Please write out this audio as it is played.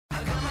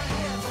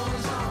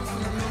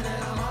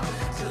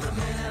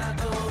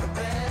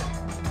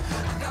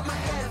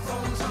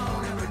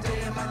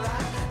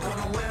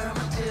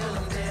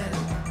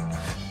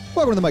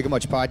Welcome to the Mike and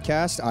Much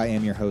podcast. I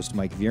am your host,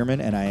 Mike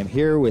Veerman, and I am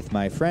here with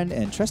my friend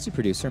and trusted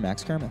producer,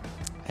 Max Kerman.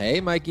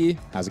 Hey, Mikey.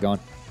 How's it going?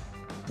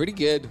 Pretty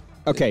good.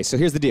 Okay, so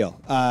here's the deal.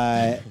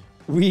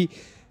 We're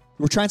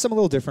trying something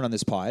a little different on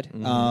this pod.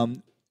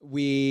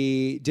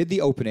 We did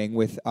the opening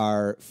with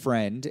our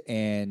friend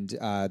and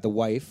the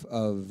wife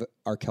of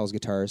Arkells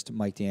guitarist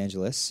Mike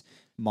DeAngelis,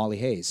 Molly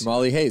Hayes.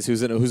 Molly Hayes,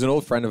 who's an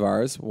old friend of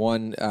ours,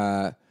 one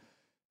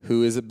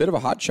who is a bit of a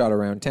hotshot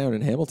around town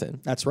in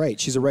Hamilton. That's right.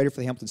 She's a writer for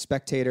the Hamilton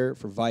Spectator,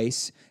 for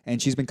Vice,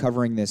 and she's been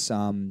covering this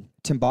Tim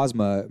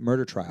Bosma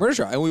murder trial.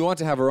 And we want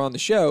to have her on the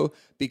show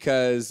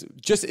because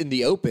just in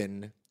the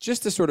open,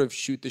 just to sort of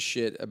shoot the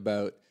shit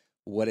about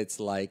what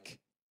it's like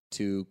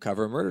to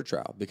cover a murder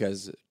trial,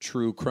 because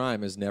true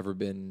crime has never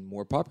been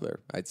more popular,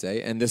 I'd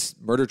say. And this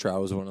murder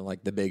trial was one of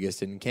like the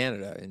biggest in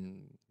Canada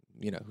in,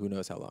 who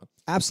knows how long.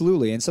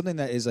 Absolutely. And something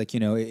that is like,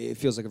 it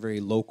feels like a very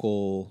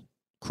local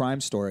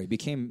crime story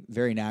became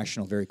very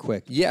national very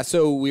quick. Yeah,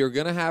 so we were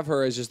going to have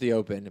her as just the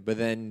open, but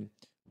then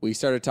we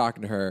started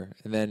talking to her,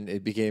 and then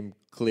it became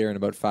clear in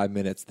about 5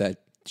 minutes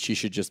that she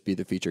should just be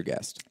the feature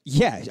guest.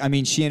 Yeah, I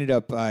mean, she ended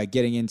up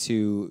getting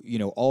into,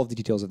 all of the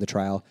details of the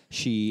trial.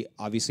 She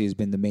obviously has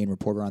been the main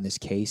reporter on this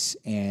case,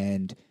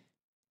 and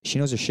she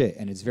knows her shit,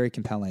 and it's very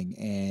compelling.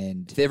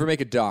 And if they ever make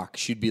a doc,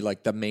 she'd be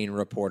like the main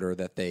reporter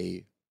that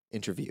they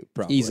interview,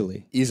 probably.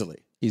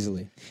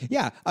 Easily.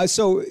 Yeah,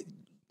 so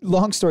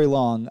long story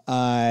long,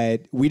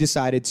 we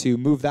decided to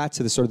move that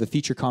to the sort of the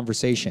feature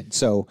conversation.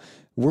 So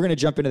we're going to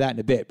jump into that in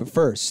a bit. But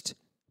first,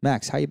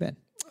 Max, how you been?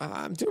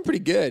 I'm doing pretty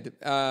good.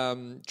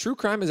 True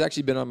crime has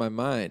actually been on my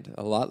mind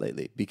a lot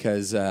lately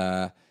because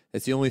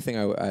it's the only thing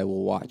I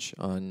will watch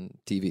on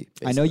TV.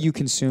 Basically. I know you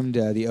consumed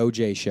the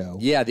OJ show.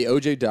 Yeah, the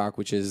OJ doc,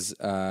 which is...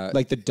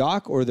 like the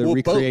doc or the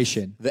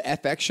recreation? Both. The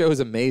FX show is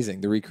amazing,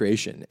 the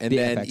recreation. And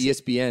then FX.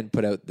 ESPN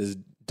put out this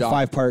doc.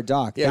 5-part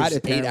doc. Yeah,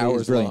 that 8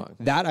 hours long.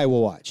 That I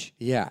will watch.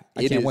 Yeah.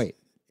 I can't wait.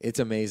 It's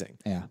amazing.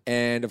 Yeah.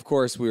 And of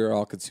course, we were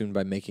all consumed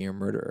by Making a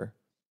Murderer.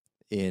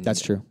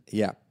 That's true.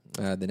 Yeah.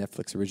 The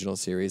Netflix original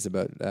series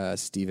about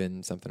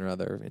Stephen something or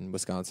other in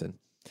Wisconsin.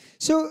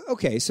 So,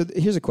 okay, so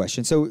here's a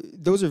question. So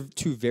those are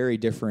two very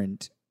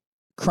different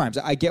crimes.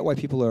 I get why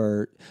people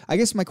are... I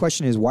guess my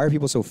question is, why are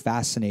people so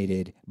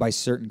fascinated by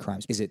certain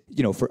crimes? Is it,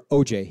 for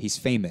OJ, he's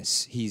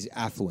famous, he's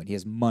affluent, he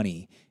has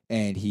money,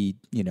 and he,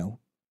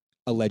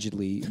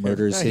 allegedly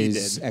murders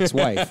his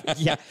ex-wife.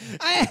 Yeah.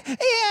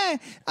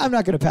 I'm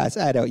not going to pass.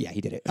 I know. Yeah,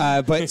 he did it.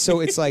 But so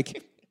it's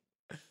like...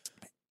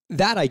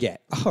 That I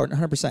get.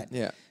 100%.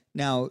 Yeah.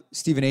 Now,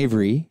 Stephen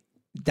Avery,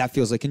 that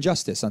feels like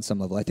injustice on some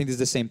level. I think there's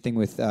the same thing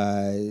with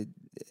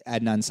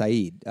Adnan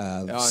Syed,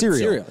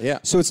 Serial. Yeah.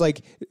 So it's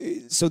like,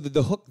 so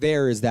the hook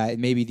there is that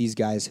maybe these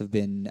guys have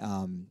been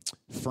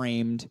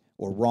framed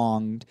or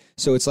wronged.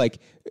 So it's like,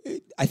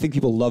 I think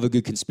people love a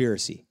good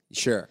conspiracy.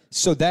 Sure.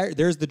 So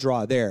there's the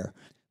draw there.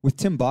 With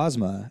Tim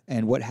Bosma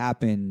and what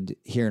happened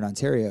here in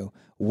Ontario,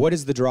 what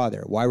is the draw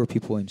there? Why were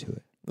people into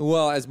it?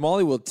 Well, as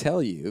Molly will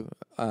tell you,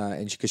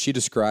 and because she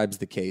describes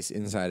the case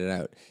inside and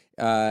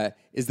out,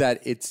 is that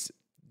it's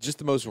just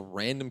the most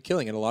random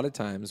killing. And a lot of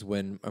times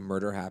when a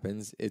murder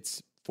happens,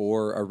 it's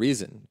for a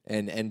reason.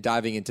 And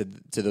diving into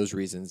those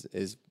reasons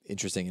is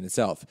interesting in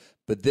itself.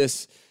 But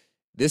this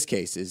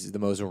case is the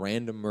most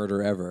random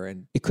murder ever.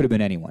 And it could have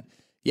been anyone.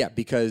 Yeah,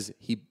 because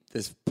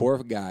this poor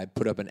guy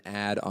put up an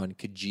ad on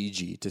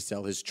Kijiji to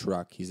sell his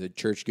truck. He's a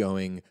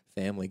church-going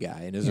family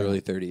guy in his early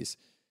 30s.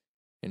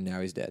 And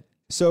now he's dead.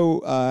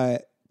 So,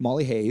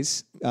 Molly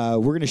Hayes, we're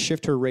going to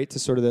shift her right to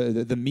sort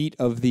of the meat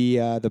of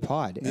the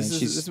pod.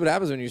 This is what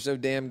happens when you're so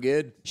damn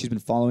good. She's been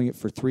following it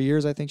for 3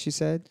 years, I think she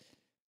said.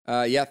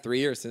 3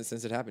 years since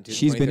it happened.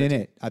 She's been in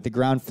it at the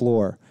ground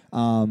floor.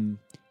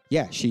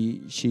 Yeah,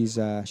 she's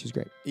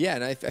great. Yeah,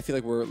 and I feel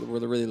like we're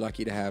really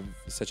lucky to have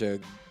such a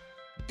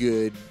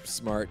good,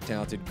 smart,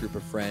 talented group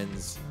of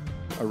friends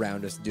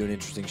around us doing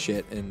interesting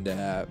shit, and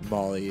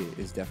Molly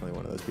is definitely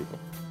one of those people.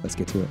 Let's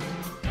get to it.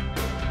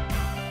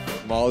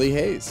 Molly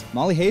Hayes.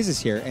 Molly Hayes is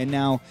here. And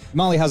now,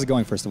 Molly, how's it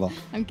going, first of all?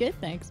 I'm good,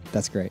 thanks.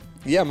 That's great.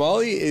 Yeah,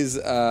 Molly is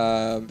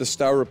the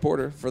star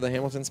reporter for the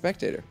Hamilton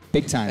Spectator.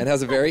 Big time. And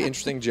has a very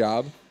interesting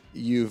job.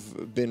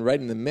 You've been right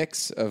in the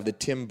mix of the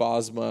Tim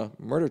Bosma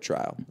murder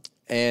trial.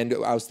 And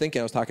I was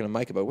talking to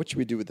Mike about what should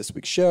we do with this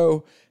week's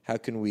show? How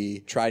can we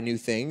try new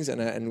things?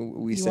 And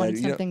we said, wanted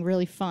something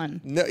really fun.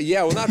 No,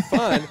 yeah, well, not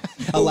fun.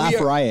 A laugh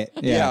riot.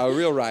 Yeah, a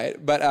real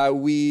riot. But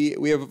we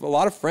have a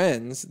lot of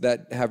friends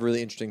that have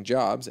really interesting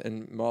jobs,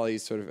 and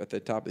Molly's sort of at the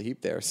top of the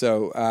heap there.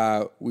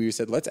 So we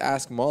said, let's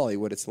ask Molly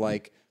what it's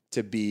like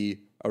to be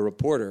a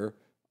reporter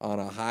on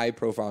a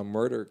high-profile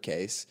murder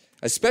case,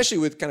 especially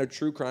with kind of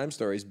true crime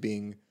stories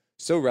being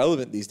so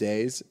relevant these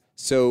days.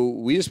 So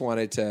we just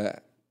wanted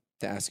to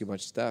ask you a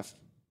bunch of stuff.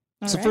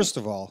 First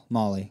of all,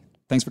 Molly,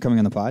 thanks for coming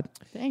on the pod.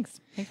 Thanks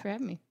for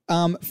having me.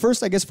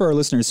 First, I guess for our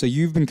listeners, so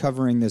you've been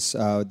covering this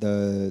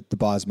the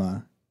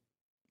Bosma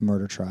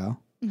murder trial,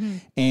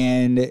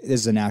 and this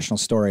is a national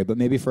story. But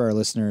maybe for our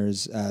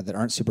listeners that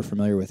aren't super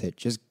familiar with it,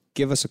 just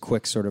give us a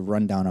quick sort of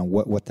rundown on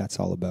what that's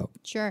all about.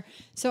 Sure.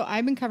 So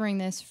I've been covering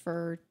this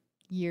for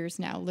years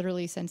now,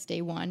 literally since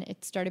day one.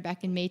 It started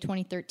back in May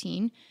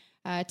 2013.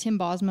 Tim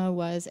Bosma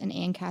was an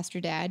Ancaster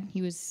dad.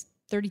 He was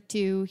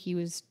 32. He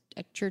was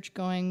a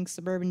church-going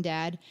suburban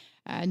dad,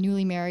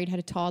 newly married, had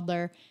a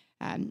toddler,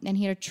 and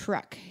he had a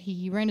truck.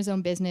 He ran his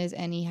own business,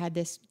 and he had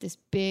this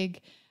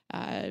big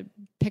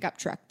pickup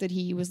truck that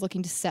he was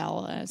looking to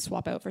sell,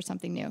 swap out for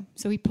something new.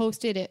 So he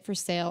posted it for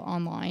sale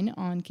online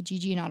on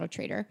Kijiji and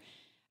AutoTrader,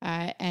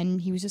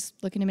 and he was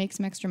just looking to make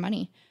some extra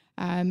money.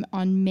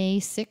 On May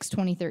 6,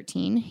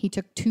 2013, he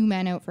took two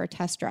men out for a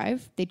test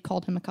drive. They'd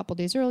called him a couple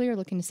days earlier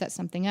looking to set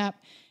something up.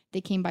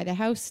 They came by the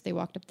house. They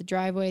walked up the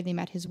driveway. They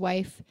met his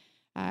wife,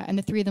 and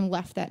the three of them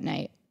left that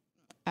night.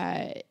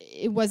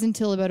 It wasn't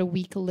until about a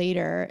week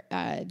later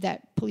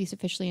that police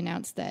officially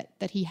announced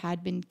that he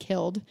had been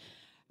killed.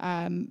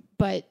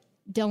 But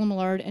Della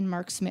Millard and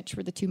Mark Smitch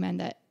were the two men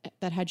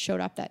that had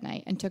showed up that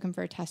night and took him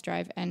for a test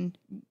drive. And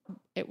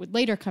it would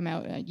later come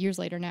out, years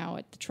later now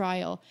at the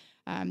trial,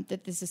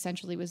 that this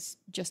essentially was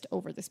just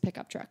over this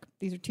pickup truck.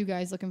 These are two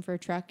guys looking for a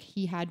truck.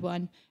 He had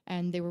one,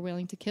 and they were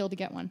willing to kill to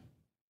get one.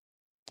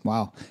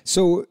 Wow.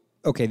 So,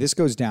 okay, this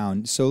goes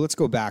down. So let's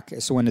go back.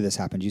 So when did this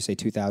happen? Did you say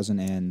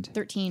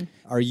 2013?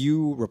 Are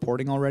you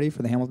reporting already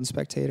for the Hamilton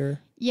Spectator?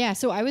 Yeah,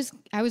 so I was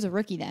a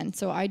rookie then.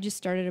 So I just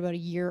started about a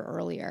year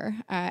earlier.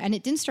 And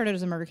it didn't start out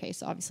as a murder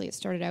case. Obviously, it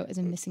started out as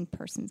a missing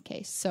persons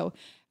case. So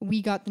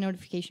we got the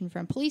notification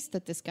from police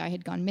that this guy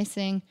had gone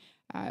missing,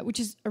 which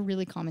is a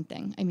really common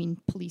thing. I mean,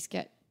 police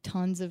get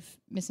tons of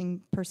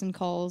missing person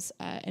calls,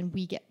 and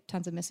we get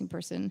tons of missing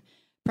person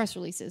press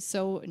releases.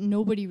 So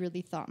nobody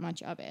really thought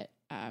much of it.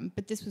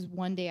 But this was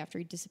one day after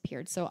he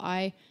disappeared. So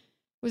I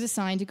was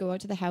assigned to go out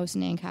to the house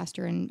in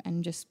Ancaster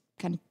and just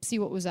kind of see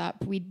what was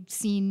up. We'd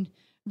seen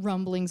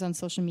rumblings on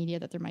social media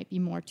that there might be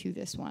more to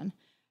this one.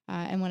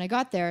 And when I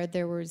got there,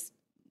 there was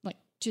like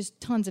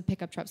just tons of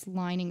pickup trucks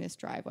lining this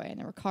driveway, and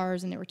there were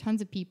cars and there were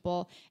tons of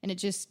people. And it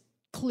just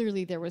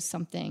clearly there was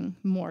something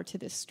more to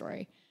this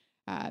story.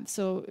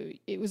 So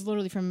it was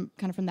literally from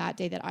that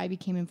day that I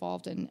became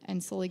involved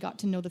and slowly got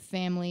to know the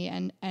family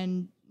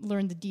and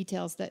learned the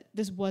details that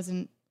this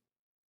wasn't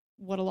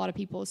what a lot of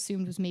people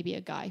assumed was maybe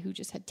a guy who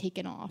just had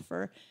taken off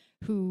or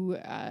who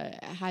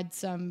had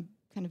some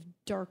kind of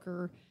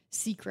darker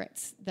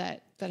secrets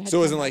that had. So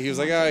it wasn't like he was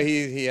like,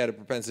 he had a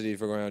propensity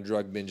for going on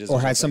drug binges, or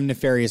had some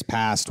nefarious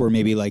past, or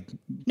maybe like.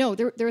 No,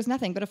 there was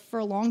nothing. But for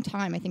a long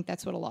time, I think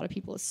that's what a lot of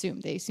people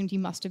assumed. They assumed he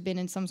must have been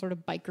in some sort of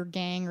biker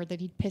gang, or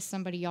that he'd pissed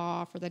somebody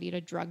off, or that he had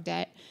a drug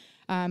debt.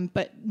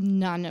 But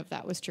none of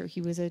that was true.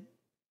 He was a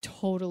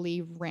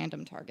totally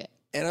random target.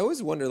 And I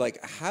always wonder,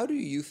 like, how do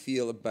you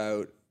feel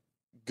about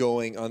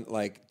going on,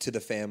 like, to the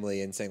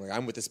family and saying, like,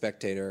 I'm with the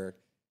Spectator,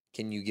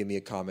 can you give me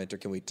a comment or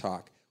can we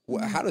talk?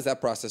 How does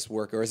that process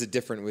work, or is it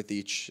different with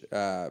each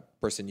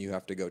person you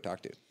have to go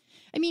talk to?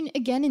 I mean,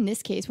 again, in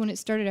this case, when it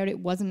started out, it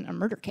wasn't a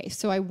murder case,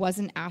 so I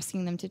wasn't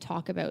asking them to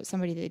talk about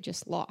somebody they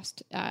just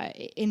lost.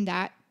 In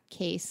that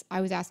case,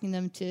 I was asking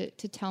them to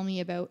tell me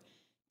about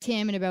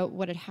Tim and about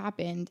what had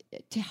happened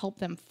to help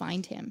them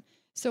find him.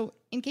 So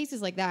in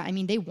cases like that, I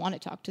mean, they want to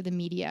talk to the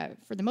media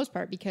for the most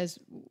part because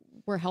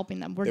we're helping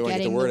them. We're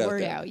getting the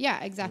word out.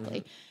 Yeah,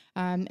 exactly.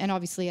 Mm-hmm. And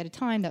obviously at a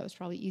time that was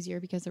probably easier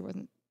because there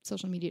wasn't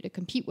social media to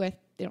compete with.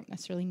 They don't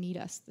necessarily need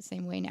us the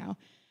same way now.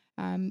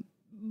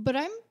 But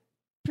I'm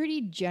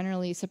pretty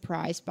generally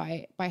surprised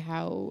by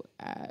how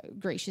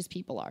gracious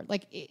people are.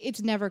 Like,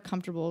 it's never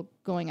comfortable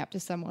going up to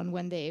someone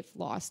when they've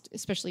lost,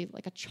 especially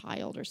like a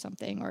child or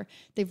something, or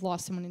they've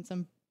lost someone in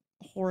some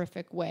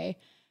horrific way.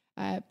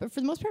 But for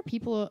the most part,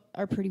 people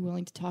are pretty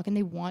willing to talk, and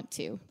they want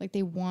to. Like,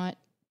 they want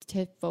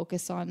to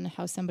focus on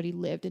how somebody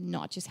lived and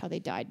not just how they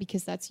died,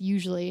 because that's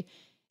usually,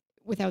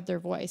 without their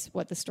voice,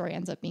 what the story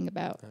ends up being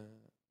about.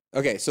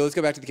 Okay, so let's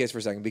go back to the case for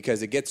a second,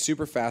 because it gets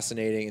super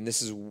fascinating, and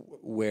this is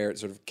where it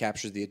sort of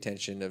captures the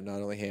attention of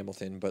not only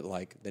Hamilton, but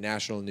like the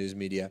national news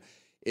media,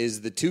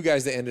 is the two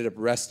guys that ended up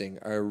arresting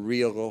are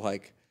real,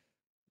 like,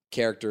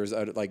 characters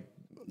out of, like,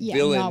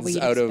 villains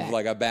out of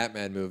like a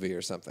Batman movie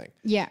or something.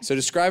 Yeah. So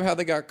describe how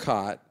they got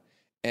caught,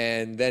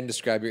 and then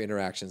describe your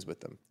interactions with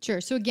them.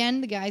 Sure. So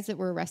again, the guys that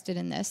were arrested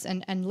in this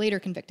and later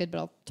convicted, but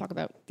I'll talk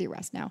about the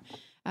arrest now.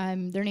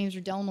 Their names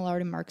were Della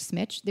Millard and Mark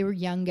Smitch. They were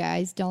young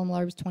guys. Della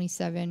Millard was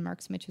 27.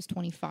 Mark Smitch was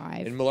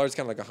 25. And Millard's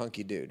kind of like a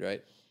hunky dude,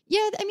 right?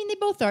 Yeah, I mean, they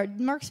both are.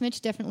 Mark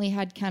Smitch definitely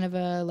had kind of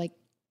a like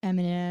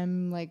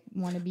Eminem, like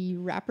wannabe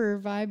rapper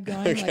vibe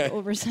going, like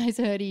oversized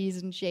hoodies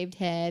and shaved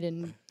head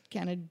and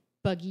kind of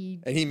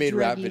buggy. And he made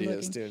rap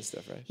videos too and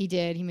stuff, right? He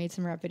did. He made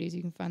some rap videos.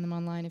 You can find them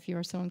online if you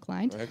are so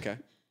inclined. Okay.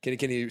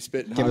 Can you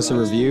spit? Give us a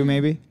review,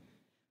 maybe?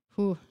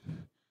 Ooh.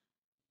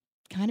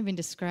 Kind of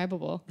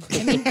indescribable.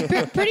 I mean,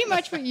 pretty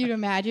much what you'd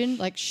imagine,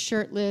 like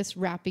shirtless,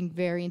 rapping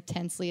very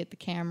intensely at the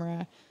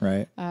camera.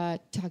 Right.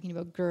 Talking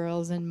about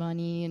girls and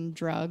money and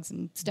drugs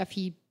and stuff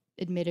he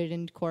admitted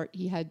in court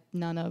he had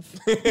none of.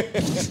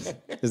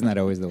 Isn't that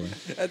always the way?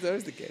 That's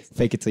always the case.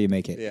 Fake it till you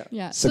make it.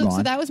 Yeah.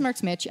 So that was Mark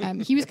Smitch.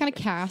 He was kind of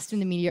cast in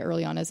the media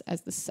early on as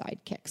the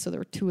sidekick. So there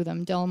were two of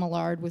them. Della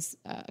Millard was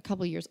a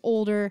couple of years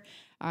older.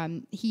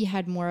 He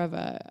had more of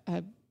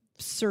a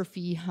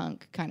surfy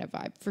hunk kind of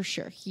vibe for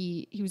sure.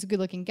 He was a good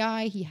looking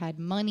guy. He had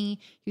money.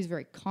 He was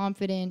very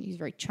confident. He was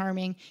very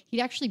charming.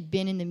 He'd actually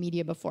been in the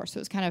media before. So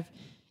it was kind of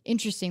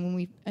interesting when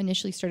we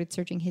initially started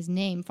searching his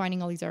name,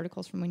 finding all these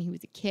articles from when he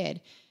was a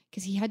kid,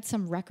 because he had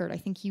some record. I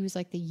think he was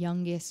like the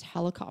youngest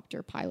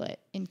helicopter pilot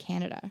in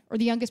Canada, or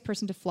the youngest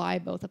person to fly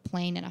both a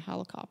plane and a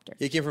helicopter.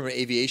 He came from an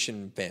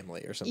aviation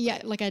family or something.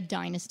 Yeah, like a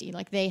dynasty.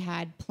 Like they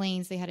had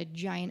planes, they had a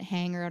giant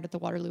hangar out at the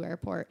Waterloo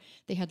Airport.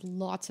 They had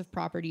lots of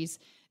properties.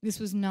 This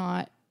was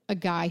not a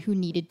guy who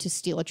needed to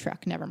steal a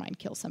truck, never mind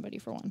kill somebody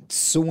for one.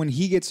 So when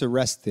he gets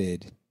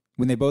arrested,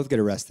 when they both get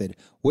arrested,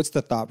 what's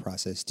the thought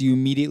process? Do you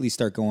immediately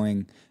start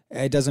going,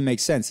 it doesn't make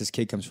sense. This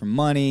kid comes from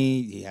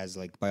money. He has,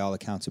 like, by all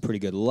accounts, a pretty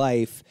good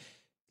life.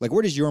 Like,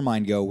 where does your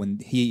mind go when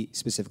he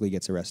specifically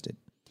gets arrested?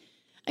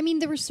 I mean,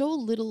 there were so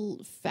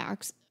little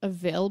facts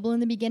available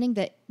in the beginning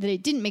that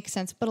it didn't make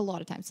sense, but a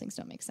lot of times things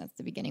don't make sense at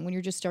the beginning when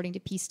you're just starting to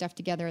piece stuff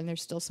together and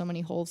there's still so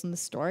many holes in the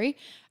story.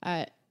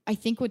 I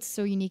think what's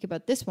so unique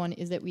about this one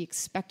is that we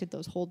expected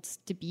those holes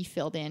to be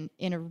filled in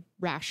a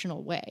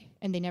rational way,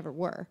 and they never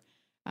were.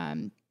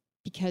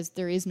 Because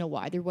there is no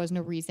why. There was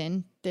no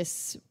reason.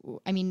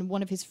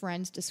 One of his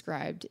friends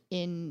described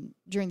during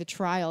the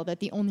trial that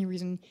the only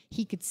reason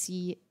he could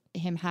see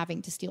him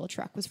having to steal a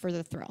truck was for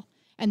the thrill.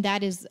 And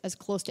that is as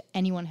close to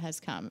anyone has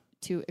come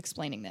to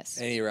explaining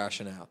this. Any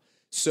rationale.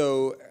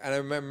 So, and I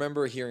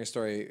remember hearing a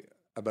story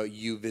about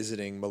you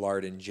visiting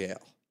Millard in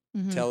jail.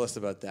 Mm-hmm. Tell us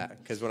about that.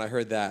 Because when I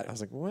heard that, I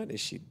was like, what is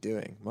she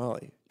doing,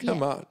 Molly?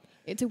 Come on.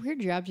 It's a weird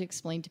job to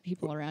explain to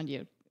people around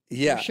you.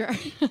 Yeah. For sure.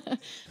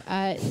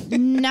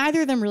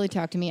 Neither of them really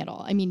talk to me at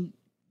all. I mean,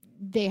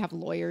 they have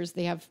lawyers.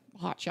 They have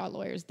hotshot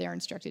lawyers. They're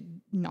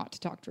instructed not to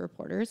talk to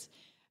reporters.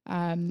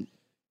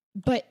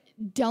 But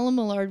Della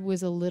Millard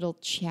was a little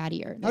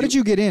chattier. How did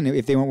you get in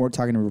if they weren't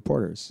talking to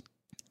reporters?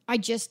 I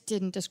just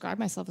didn't describe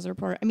myself as a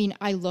reporter. I mean,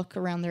 I look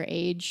around their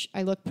age.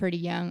 I look pretty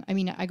young. I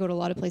mean, I go to a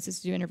lot of places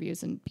to do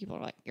interviews, and people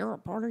are like, "You're a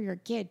reporter? You're a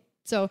kid."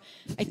 So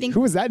I think...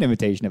 Who was that an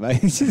imitation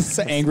of? Just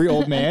an angry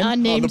old man? An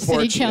unnamed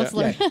city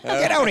councilor. Yeah.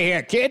 Get out of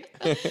here, kid.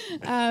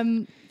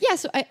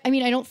 So I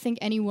mean, I don't think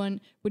anyone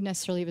would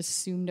necessarily have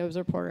assumed I was a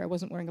reporter. I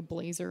wasn't wearing a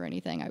blazer or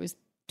anything. I was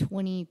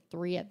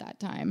 23 at that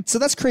time. So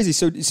that's crazy.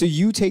 So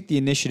you take the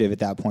initiative at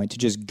that point to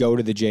just go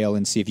to the jail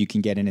and see if you can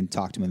get in and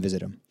talk to him and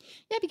visit him.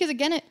 Yeah, because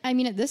again,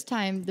 at this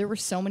time, there were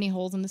so many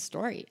holes in the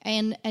story.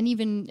 And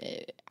even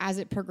as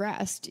it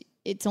progressed,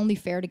 it's only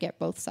fair to get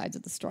both sides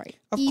of the story.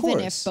 Even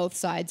if both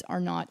sides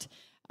are not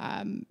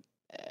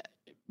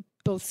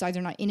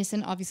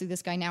innocent. Obviously,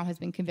 this guy now has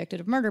been convicted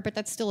of murder, but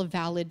that's still a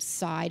valid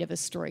side of a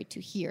story to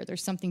hear.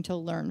 There's something to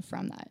learn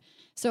from that.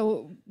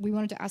 So we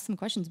wanted to ask some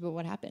questions about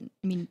what happened.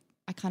 I mean,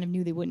 I kind of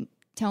knew they wouldn't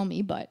tell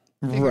me, but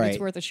figured it's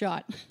worth a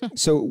shot.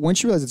 So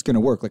once you realize it's going to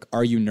work, like,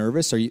 are you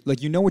nervous? Are you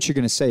like, you know what you're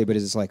going to say, but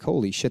it's like,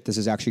 holy shit, this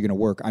is actually going to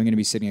work. I'm going to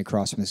be sitting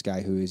across from this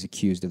guy who is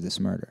accused of this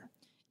murder.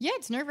 Yeah,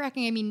 it's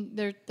nerve-wracking. I mean,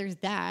 there's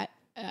that.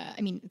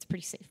 I mean, it's a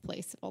pretty safe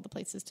place. All the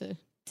places to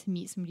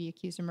meet somebody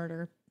accused of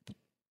murder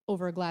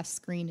over a glass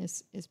screen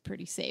is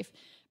pretty safe.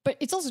 But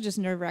it's also just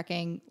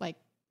nerve-wracking, like,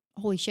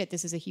 holy shit,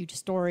 this is a huge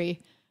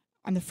story.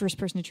 I'm the first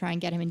person to try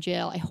and get him in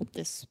jail. I hope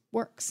this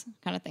works,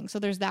 kind of thing. So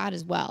there's that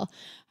as well.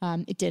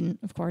 It didn't,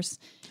 of course.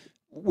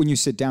 When you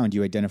sit down, do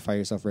you identify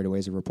yourself right away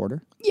as a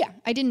reporter? Yeah,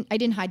 I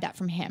didn't hide that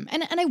from him.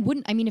 And I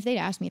wouldn't, I mean, if they'd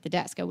asked me at the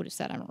desk, I would have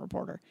said I'm a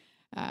reporter.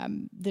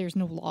 There's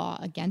no law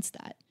against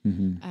that.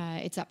 Mm-hmm.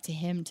 It's up to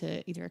him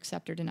to either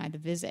accept or deny the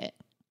visit.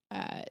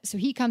 So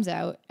he comes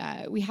out.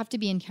 We have to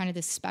be in kind of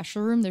this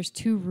special room. There's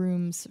 2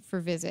 rooms for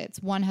visits.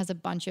 One has a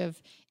bunch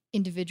of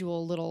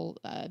individual little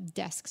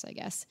desks, I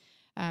guess.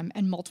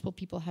 And multiple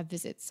people have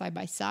visits side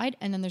by side.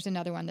 And then there's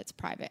another one that's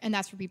private. And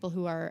that's for people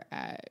who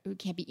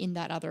can't be in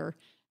that other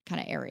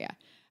kind of area.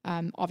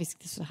 Obviously,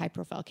 this is a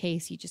high-profile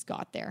case. He just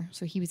got there.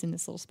 So he was in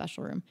this little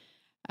special room.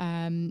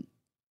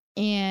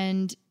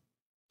 And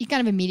he kind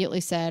of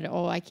immediately said,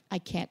 oh, I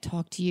can't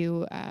talk to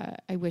you.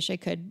 I wish I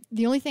could.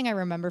 The only thing I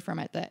remember from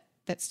it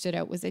that stood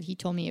out was that he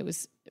told me it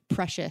was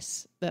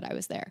precious that I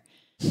was there.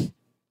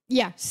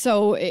 Yeah,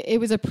 so it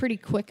was a pretty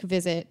quick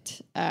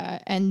visit.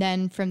 And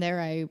then from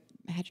there, I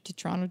headed to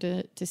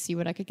Toronto to see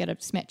what I could get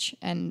of Smitch.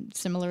 And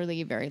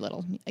similarly, very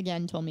little.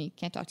 Again, told me,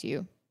 can't talk to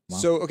you. Wow.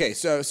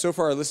 So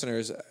for our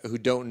listeners who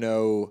don't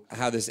know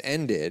how this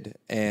ended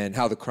and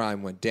how the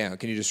crime went down,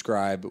 can you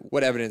describe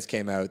what evidence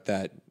came out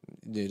that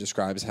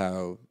describes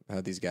how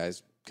these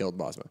guys killed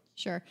Bosma?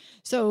 Sure.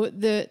 So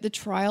the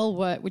trial,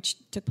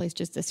 which took place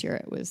just this year,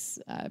 it was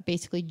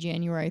basically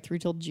January through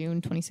till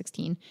June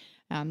 2016.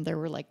 There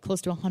were like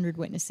close to 100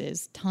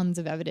 witnesses, tons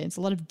of evidence,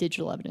 a lot of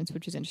digital evidence,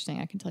 which is interesting.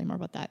 I can tell you more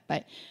about that.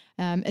 But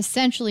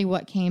essentially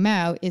what came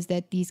out is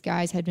that these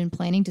guys had been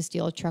planning to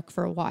steal a truck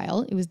for a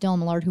while. It was Della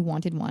Millard who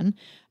wanted one.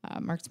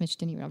 Mark Smitch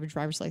didn't even have a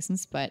driver's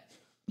license, but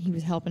he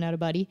was helping out a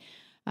buddy.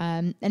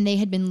 And they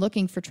had been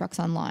looking for trucks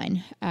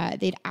online.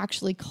 They'd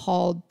actually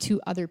called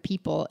 2 other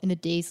people in the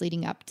days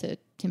leading up to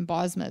Tim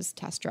Bosma's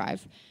test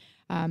drive.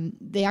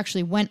 They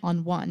actually went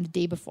on one the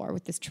day before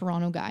with this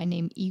Toronto guy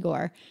named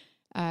Igor.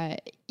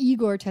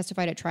 Igor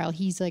testified at trial.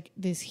 He's like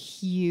this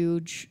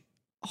huge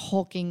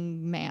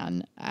hulking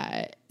man.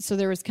 So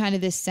there was kind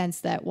of this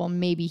sense that, well,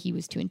 maybe he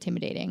was too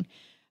intimidating.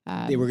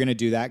 They were going to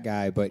do that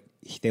guy, but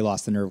they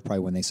lost the nerve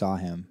probably when they saw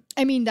him.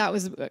 I mean, that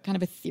was kind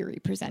of a theory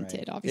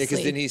presented, Yeah, obviously.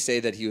 because didn't he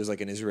say that he was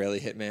like an Israeli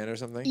hitman or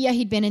something? Yeah,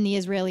 he'd been in the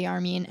Israeli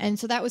army, and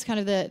so that was kind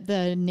of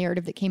the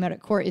narrative that came out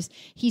at court. Is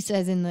he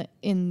says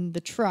in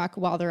the truck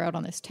while they're out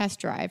on this test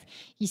drive,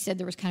 he said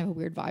there was kind of a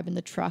weird vibe in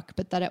the truck,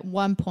 but that at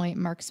one point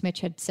Mark Smith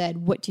had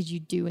said, "What did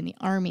you do in the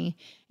army?"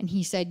 And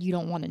he said, "You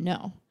don't want to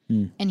know."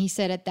 And he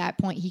said at that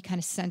point he kind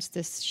of sensed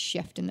this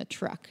shift in the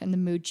truck, and the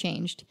mood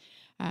changed.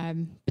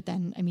 But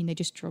then, I mean, they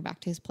just drove back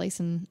to his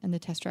place, and the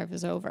test drive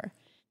was over.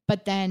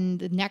 But then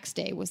the next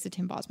day was the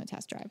Tim Bosma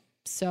test drive.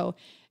 So,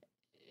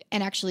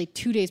 and actually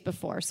 2 days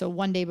before, so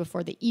one day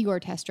before the Igor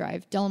test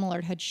drive, Dylan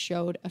Millard had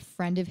showed a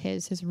friend of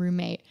his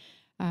roommate,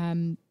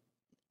 one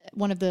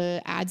of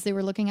the ads they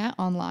were looking at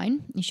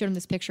online. He showed him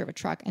this picture of a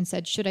truck and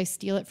said, "Should I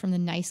steal it from the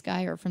nice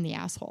guy or from the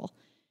asshole?"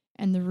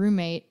 And the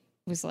roommate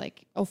was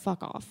like, "Oh,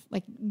 fuck off.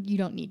 Like, you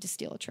don't need to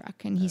steal a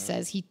truck." And he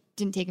says he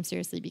didn't take him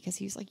seriously because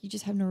he was like, "You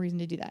just have no reason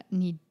to do that."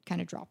 And he kind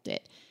of dropped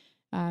it.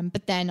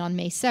 But then on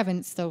May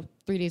 7th, so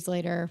 3 days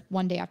later,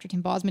 one day after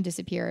Tim Bosma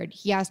disappeared,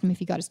 he asked him if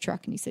he got his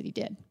truck, and he said he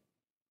did.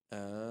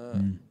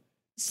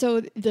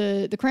 So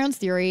the Crown's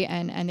theory,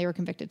 and they were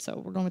convicted,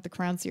 so we're going with the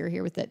Crown's theory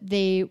here, with that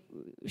they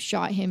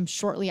shot him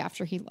shortly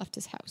after he left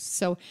his house.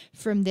 So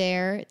from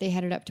there, they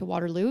headed up to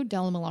Waterloo.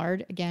 Dylan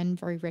Millard, again,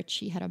 very rich.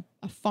 He had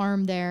a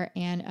farm there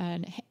and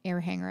an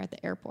air hangar at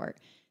the airport.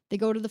 They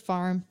go to the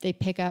farm. They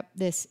pick up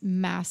this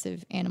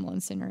massive animal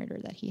incinerator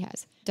that he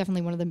has.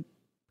 Definitely one of the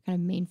kind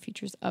of main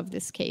features of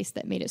this case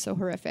that made it so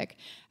horrific.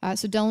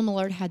 So Dylan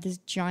Millard had this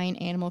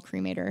giant animal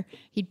cremator.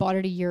 He'd bought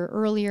it a year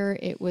earlier.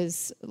 It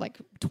was like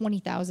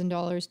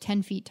 $20,000,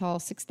 10 feet tall,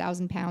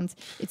 6,000 pounds.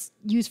 It's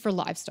used for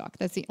livestock.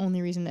 That's the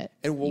only reason that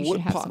you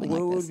should have something like this.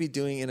 What would be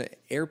doing in an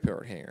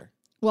airport hangar?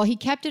 Well, he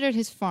kept it at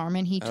his farm,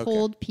 and he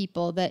told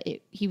people that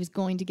he was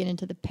going to get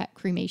into the pet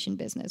cremation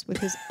business with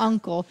his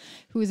uncle,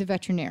 who was a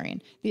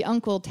veterinarian. The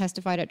uncle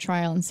testified at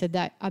trial and said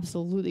that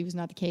absolutely was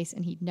not the case,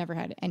 and he'd never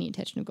had any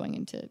intention of going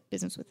into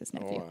business with his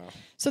nephew. Wow.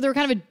 So there were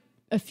kind of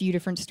a few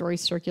different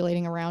stories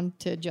circulating around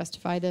to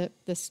justify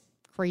this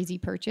crazy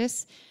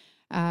purchase.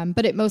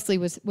 But it mostly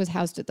was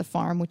housed at the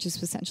farm, which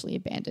is essentially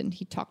abandoned.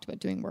 He talked about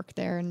doing work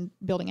there and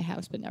building a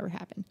house, but never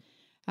happened.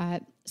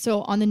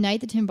 So on the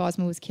night that Tim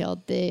Bosma was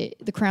killed, the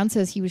Crown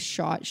says he was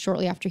shot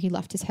shortly after he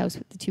left his house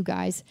with the two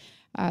guys.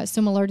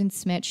 So Millard and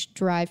Smitch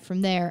drive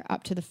from there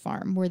up to the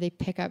farm, where they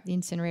pick up the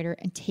incinerator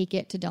and take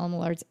it to Dylan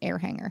Millard's air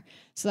hangar.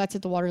 So that's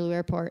at the Waterloo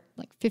Airport,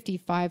 like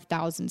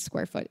 55,000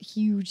 square foot,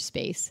 huge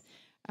space.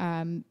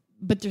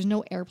 But there's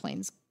no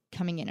airplanes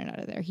coming in and out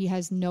of there. He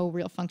has no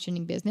real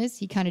functioning business.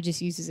 He kind of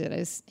just uses it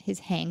as his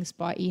hang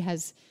spot. He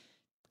has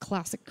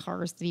classic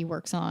cars that he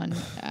works on.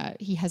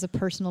 He has a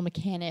personal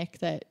mechanic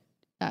that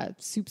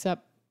soups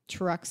up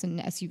trucks and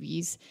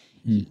SUVs.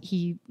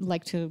 He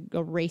liked to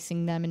go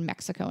racing them in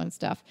Mexico and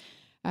stuff.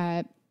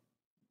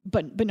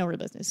 But no real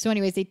business. So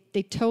anyways,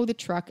 they tow the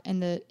truck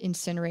and the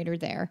incinerator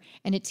there,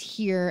 and it's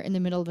here in the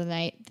middle of the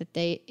night that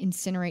they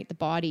incinerate the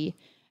body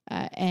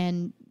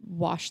and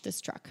wash this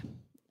truck.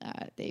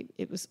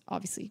 It was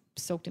obviously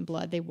soaked in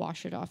blood. They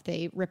wash it off.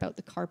 They rip out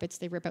the carpets.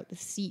 They rip out the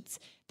seats.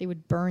 They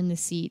would burn the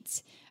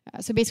seats.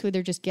 So basically,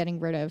 they're just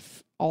getting rid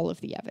of all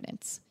of the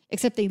evidence,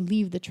 except they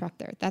leave the truck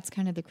there. That's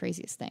kind of the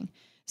craziest thing.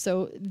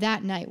 So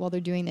that night, while they're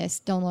doing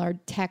this, Dylan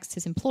Millard texts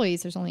his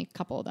employees. There's only a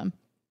couple of them.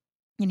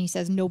 And he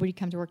says, "Nobody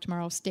come to work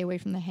tomorrow. Stay away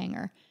from the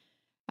hangar."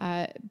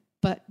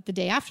 But the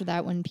day after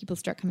that, when people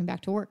start coming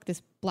back to work,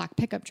 this black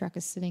pickup truck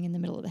is sitting in the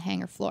middle of the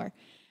hangar floor.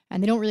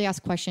 And they don't really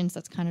ask questions.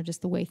 That's kind of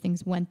just the way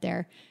things went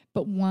there.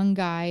 But one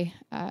guy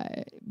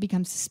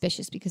becomes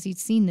suspicious because he'd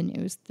seen the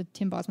news. The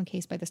Tim Bosma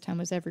case by this time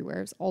was everywhere.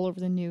 It was all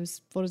over the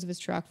news, photos of his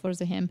truck, photos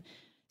of him.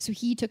 So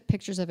he took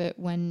pictures of it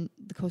when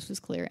the coast was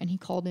clear, and he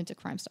called into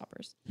Crime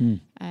Stoppers.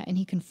 And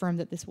he confirmed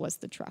that this was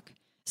the truck.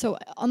 So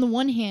on the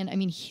one hand, I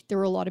mean, there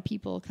were a lot of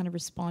people kind of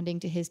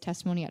responding to his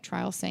testimony at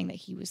trial, saying that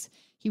he was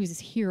this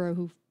hero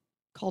who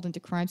called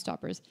into Crime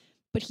Stoppers.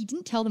 But he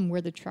didn't tell them where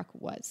the truck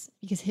was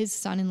because his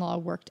son-in-law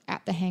worked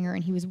at the hangar,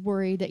 and he was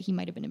worried that he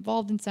might have been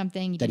involved in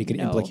something. That he could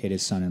implicate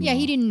his son-in-law. Yeah,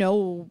 he didn't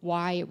know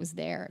why it was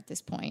there at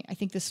this point. I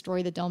think the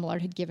story that Dylan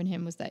Millard had given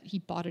him was that he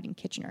bought it in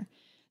Kitchener.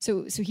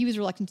 So he was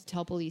reluctant to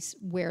tell police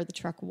where the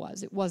truck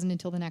was. It wasn't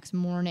until the next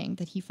morning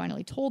that he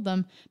finally told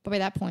them. But by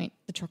that point,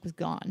 the truck was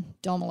gone.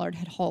 Dylan Millard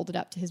had hauled it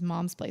up to his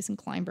mom's place in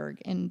Kleinberg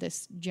in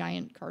this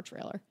giant car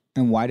trailer.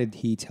 And why did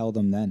he tell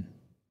them then?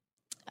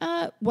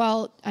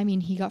 Well, I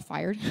mean, he got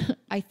fired.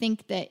 I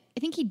think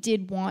he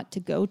did want to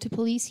go to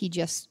police. He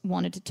just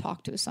wanted to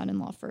talk to his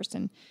son-in-law first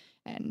and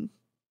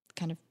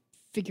kind of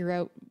figure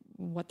out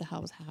what the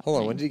hell was happening.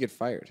 Hold on, when did he get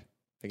fired?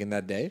 Like in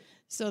that day?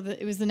 So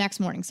it was the next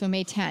morning, so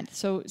May 10th.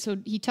 So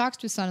he talks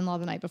to his son-in-law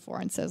the night before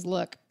and says,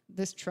 "Look,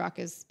 this truck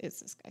is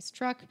this guy's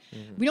truck."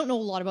 We don't know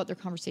a lot about their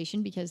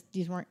conversation because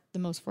these weren't the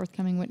most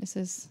forthcoming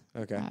witnesses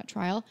at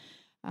trial.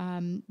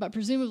 But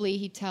presumably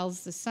he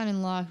tells the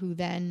son-in-law, who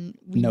then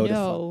we Notified.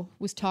 know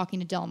was talking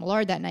to Della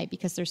Millard that night,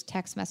 because there's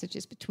text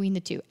messages between the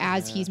two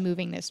as he's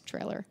moving this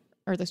trailer,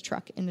 or this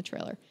truck in the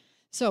trailer.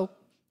 So,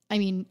 I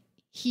mean,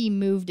 he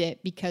moved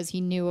it because he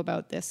knew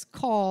about this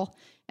call.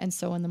 And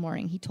so in the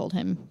morning he told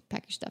him,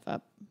 pack your stuff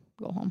up,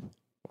 go home.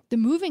 The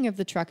moving of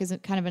the truck is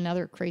kind of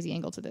another crazy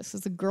angle to this.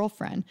 Is the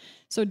girlfriend.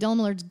 So Della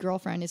Millard's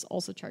girlfriend is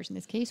also charged in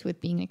this case with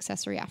being an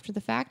accessory after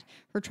the fact.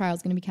 Her trial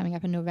is going to be coming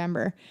up in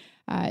November.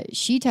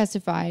 She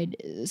testified.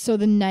 So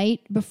the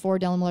night before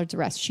Della Millard's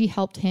arrest, she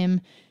helped him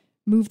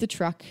move the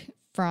truck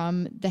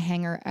from the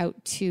hangar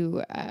out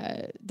to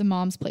the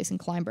mom's place in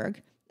Kleinberg.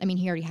 I mean,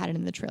 he already had it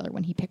in the trailer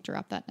when he picked her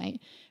up that night.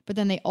 But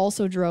then they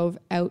also drove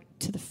out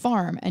to the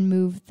farm and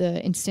moved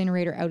the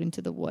incinerator out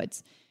into the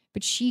woods.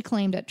 But she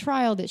claimed at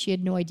trial that she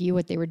had no idea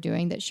what they were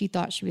doing, that she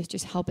thought she was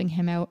just helping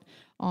him out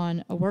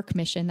on a work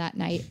mission that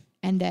night,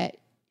 and that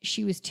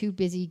she was too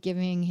busy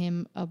giving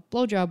him a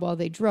blowjob while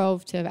they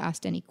drove to have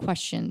asked any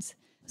questions.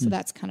 So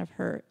that's kind of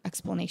her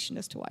explanation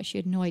as to why she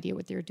had no idea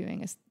what they were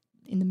doing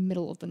in the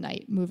middle of the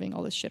night, moving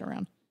all this shit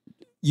around.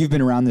 You've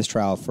been around this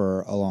trial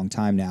for a long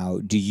time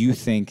now. Do you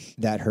think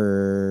that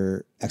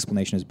her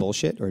explanation is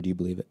bullshit, or do you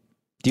believe it?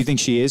 Do you think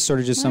she is sort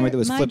of just somebody that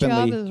was flippantly...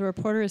 My job as a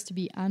reporter is to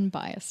be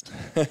unbiased.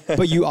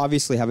 But you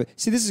obviously have it.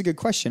 See, this is a good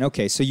question.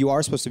 Okay, so you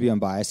are supposed to be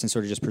unbiased and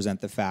sort of just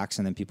present the facts,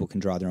 and then people can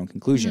draw their own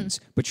conclusions.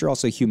 Mm-hmm. But you're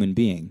also a human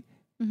being.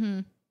 Mm-hmm.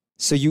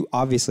 So you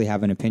obviously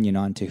have an opinion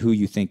on to who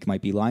you think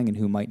might be lying and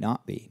who might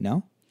not be,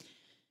 no?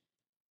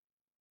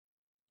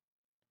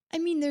 I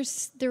mean,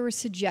 there were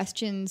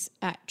suggestions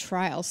at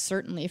trial,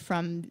 certainly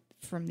from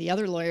the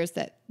other lawyers,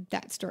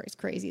 that story is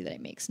crazy, that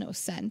it makes no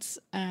sense.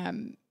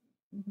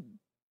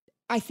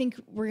 I think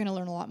we're going to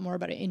learn a lot more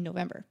about it in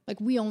November. Like,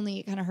 we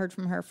only kind of heard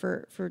from her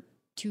for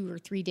 2 or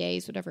 3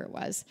 days, whatever it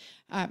was.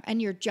 And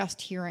you're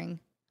just hearing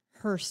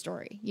her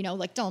story. You know,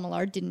 like Della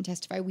Millard didn't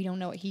testify. We don't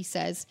know what he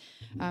says.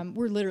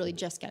 We're literally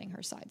just getting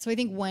her side. So I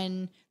think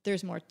when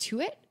there's more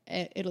to it,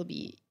 it'll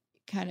be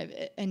kind of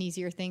an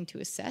easier thing to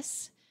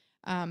assess.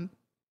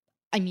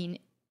 I mean,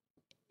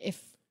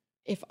 if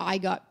I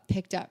got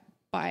picked up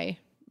by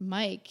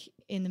Mike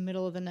in the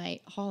middle of the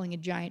night hauling a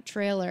giant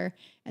trailer,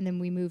 and then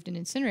we moved an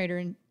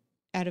incinerator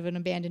out of an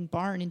abandoned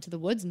barn into the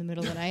woods in the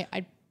middle of the night,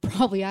 I'd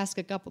probably ask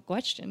a couple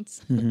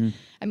questions. Mm-hmm.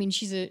 I mean,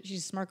 she's a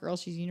smart girl.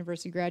 She's a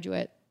university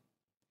graduate.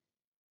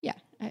 Yeah,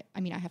 I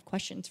mean, I have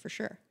questions for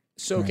sure.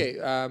 So, okay,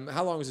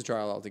 how long was the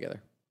trial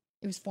altogether?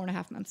 It was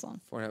 4.5 months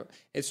long. 4.5.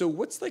 And so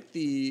what's like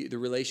the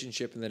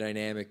relationship and the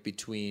dynamic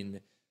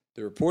between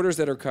the reporters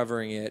that are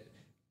covering it,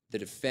 the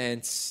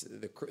defense,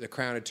 the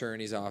Crown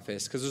Attorney's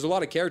office? Because there's a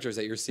lot of characters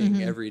that you're seeing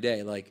mm-hmm. every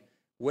day. Like,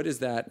 what does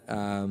that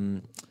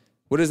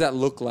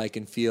look like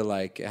and feel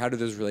like? How do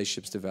those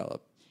relationships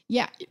develop?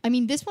 Yeah, I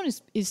mean, this one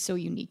is so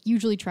unique.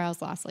 Usually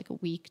trials last like a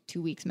week,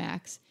 2 weeks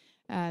max.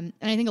 And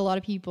I think a lot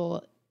of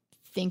people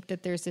think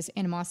that there's this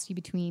animosity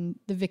between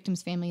the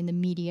victim's family and the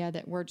media,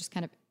 that we're just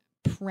kind of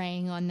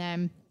preying on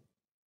them.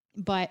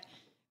 But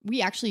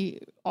we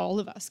actually, all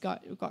of us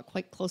got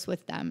quite close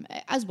with them,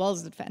 as well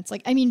as the defense.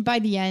 Like, I mean, by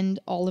the end,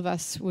 all of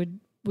us would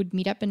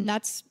meet up, and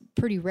that's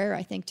pretty rare,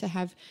 I think, to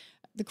have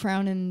the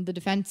Crown and the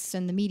defense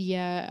and the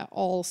media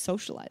all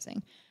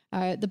socializing.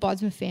 The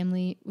Bosma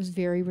family was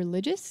very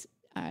religious.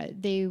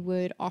 They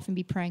would often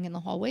be praying in the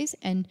hallways,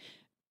 and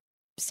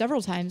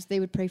several times they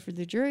would pray for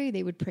the jury,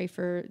 they would pray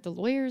for the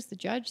lawyers, the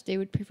judge, they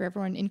would pray for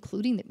everyone,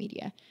 including the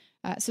media.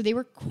 So they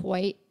were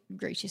quite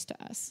gracious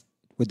to us.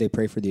 Would they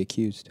pray for the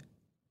accused?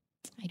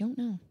 I don't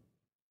know.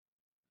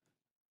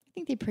 I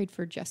think they prayed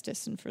for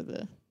justice and for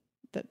that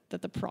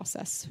the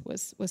process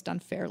was done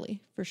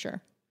fairly, for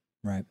sure.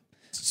 Right.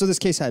 So this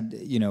case had,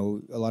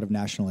 a lot of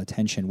national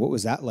attention. What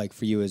was that like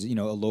for you as, a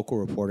local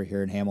reporter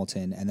here in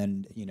Hamilton? And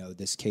then,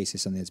 this case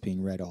is something that's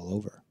being read all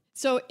over.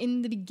 So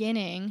in the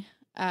beginning,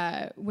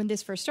 when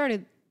this first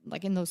started,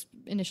 like in those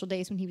initial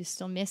days when he was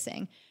still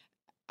missing,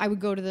 I would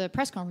go to the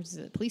press conferences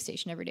at the police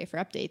station every day for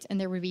updates,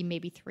 and there would be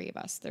maybe 3 of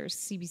us. There's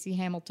CBC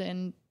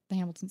Hamilton, the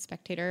Hamilton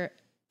Spectator,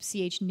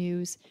 CH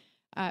News.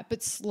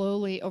 But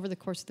slowly over the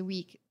course of the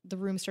week, the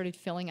room started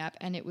filling up,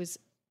 and it was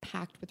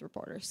packed with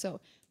reporters. So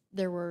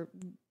there were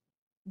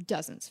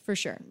dozens, for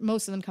sure.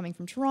 Most of them coming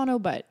from Toronto,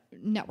 but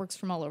networks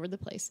from all over the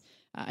place.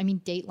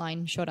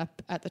 Dateline showed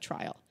up at the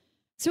trial.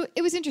 So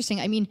it was interesting.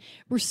 I mean,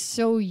 we're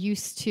so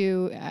used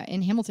to,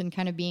 in Hamilton,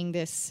 kind of being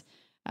this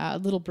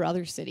little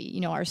brother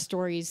city. Our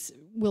stories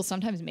will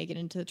sometimes make it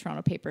into the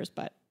Toronto papers,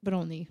 but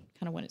only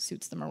kind of when it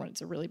suits them or when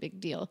it's a really big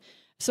deal.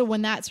 So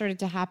when that started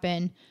to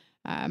happen,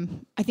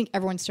 I think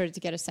everyone started to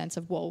get a sense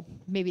of, whoa,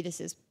 maybe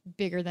this is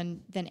bigger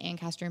than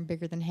Ancaster and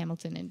bigger than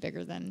Hamilton and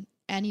bigger than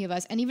any of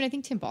us. And even I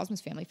think Tim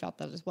Bosma's family felt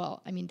that as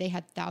well. I mean, they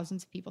had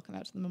thousands of people come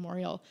out to the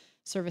memorial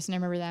service, and I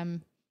remember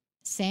them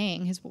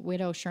saying, his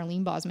widow,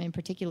 Charlene Bosma in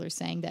particular,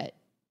 saying that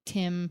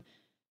Tim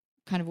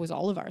kind of was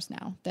all of ours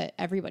now, that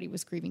everybody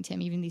was grieving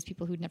Tim, even these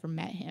people who'd never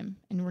met him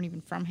and weren't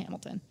even from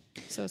Hamilton.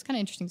 So it's kind of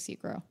interesting to see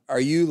it grow.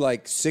 Are you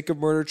like sick of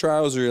murder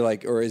trials,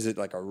 or is it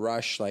like a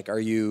rush? Like,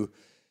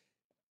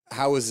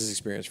 how was this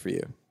experience for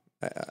you?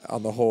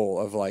 on the whole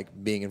of like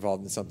being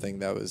involved in something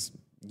that was,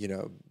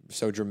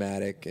 so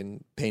dramatic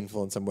and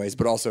painful in some ways,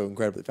 but also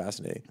incredibly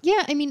fascinating.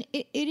 Yeah, I mean,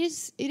 it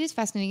is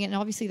fascinating, and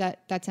obviously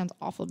that sounds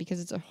awful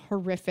because it's a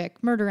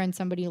horrific murder and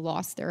somebody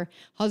lost their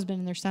husband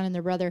and their son and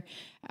their brother.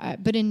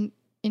 But in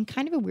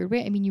kind of a weird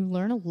way, I mean, you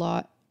learn a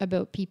lot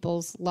about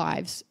people's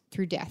lives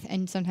through death,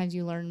 and sometimes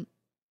you learn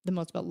the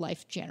most about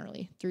life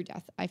generally through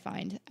death, I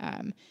find.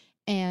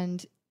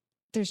 And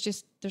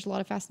there's a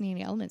lot of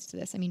fascinating elements to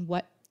this. I mean,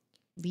 what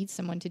leads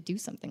someone to do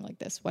something like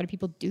this? Why do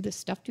people do this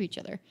stuff to each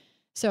other?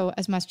 So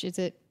as much as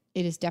it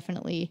is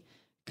definitely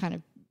kind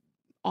of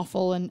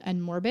awful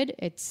and morbid,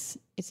 it's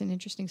an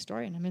interesting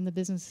story, and I'm in the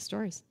business of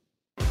stories.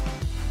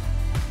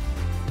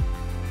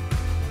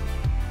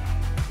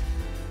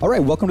 All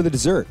right, welcome to the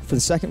dessert. For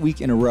the second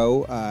week in a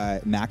row,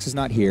 Max is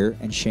not here,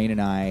 and Shane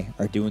and I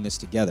are doing this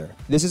together.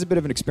 This is a bit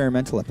of an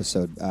experimental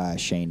episode,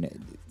 Shane.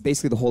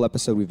 Basically, the whole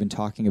episode we've been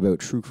talking about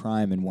true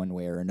crime in one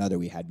way or another.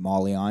 We had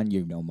Molly on.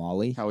 You know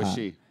Molly. How was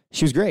she?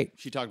 She was great.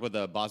 She talked about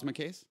the Bosma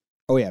case?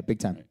 Oh, yeah, big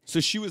time. So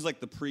she was like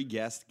the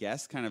pre-guest,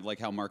 kind of like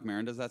how Mark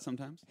Maron does that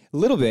sometimes? A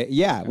little bit,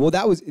 yeah. Well,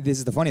 this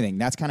is the funny thing.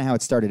 That's kind of how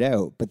it started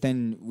out. But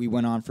then we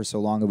went on for so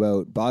long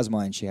about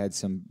Bosma, and she had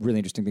some really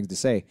interesting things to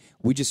say.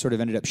 We just sort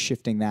of ended up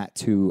shifting that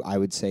to, I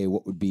would say,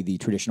 what would be the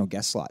traditional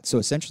guest slot. So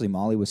essentially,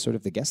 Molly was sort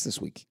of the guest this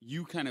week.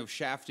 You kind of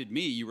shafted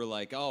me. You were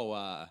like,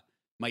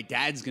 my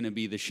dad's going to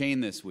be the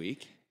Shane this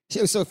week.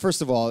 So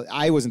first of all,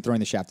 I wasn't throwing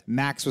the shaft.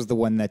 Max was the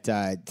one that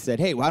said,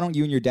 hey, why don't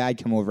you and your dad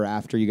come over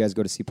after you guys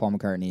go to see Paul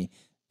McCartney?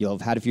 You'll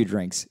have had a few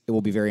drinks. It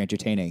will be very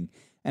entertaining.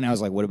 And I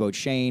was like, what about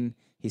Shane?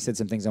 He said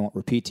some things I won't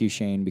repeat to you,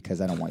 Shane, because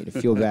I don't want you to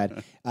feel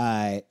bad.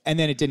 And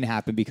then it didn't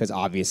happen because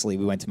obviously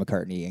we went to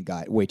McCartney and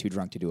got way too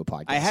drunk to do a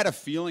podcast. I had a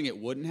feeling it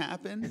wouldn't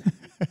happen.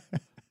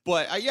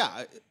 But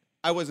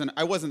I wasn't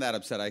that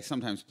upset. I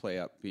sometimes play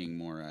up being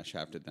more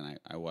shafted than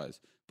I was.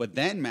 But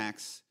then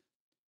Max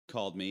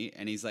called me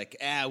and he's like,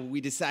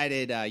 we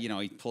decided,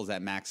 he pulls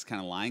that Max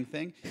kind of lying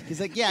thing. He's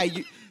like,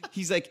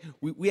 he's like,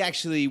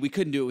 we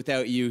couldn't do it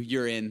without you.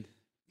 You're in.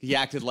 He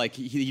acted like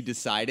he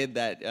decided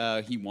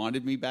that he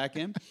wanted me back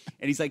in.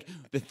 And he's like,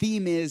 the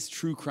theme is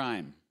true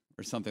crime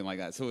or something like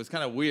that. So it was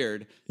kind of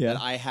weird that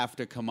I have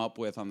to come up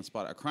with on the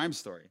spot a crime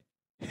story.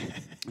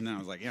 And then I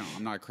was like,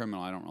 I'm not a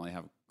criminal. I don't really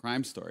have a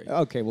crime story.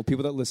 Okay, well,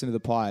 people that listen to the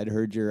pod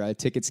heard your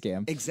ticket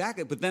scam.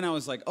 Exactly. But then I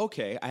was like,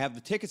 okay, I have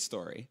the ticket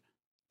story.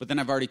 But then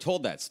I've already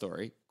told that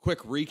story. Quick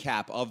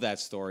recap of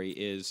that story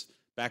is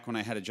back when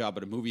I had a job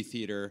at a movie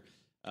theater,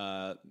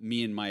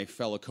 me and my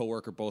fellow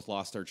coworker both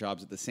lost our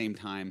jobs at the same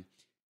time.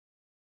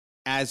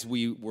 As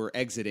we were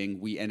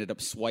exiting, we ended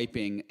up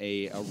swiping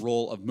a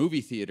roll of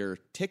movie theater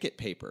ticket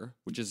paper,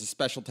 which is a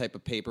special type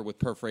of paper with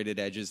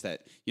perforated edges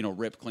that,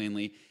 rip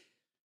cleanly.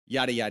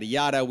 Yada, yada,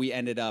 yada. We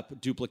ended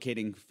up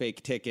duplicating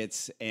fake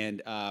tickets,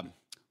 and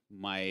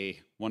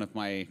one of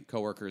my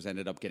coworkers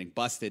ended up getting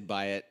busted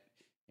by it,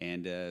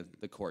 and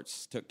the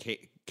courts took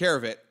care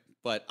of it,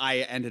 but I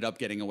ended up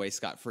getting away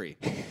scot-free.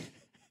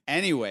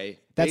 Anyway.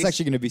 That's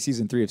actually going to be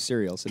season 3 of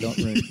Serial, so don't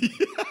ruin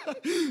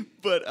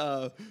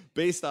But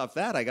based off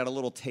that, I got a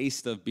little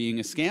taste of being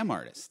a scam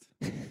artist.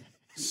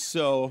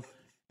 So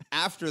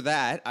after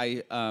that,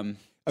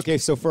 Okay,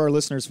 so for our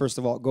listeners, first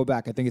of all, go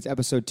back. I think it's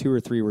episode 2 or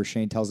 3 where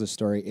Shane tells this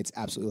story. It's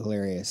absolutely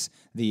hilarious.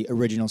 The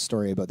original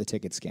story about the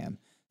ticket scam.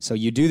 So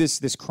you do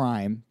this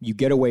crime, you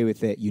get away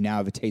with it, you now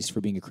have a taste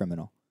for being a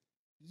criminal.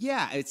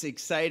 Yeah, it's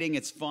exciting,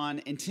 it's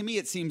fun, and to me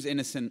it seems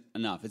innocent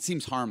enough. It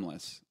seems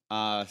harmless.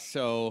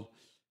 So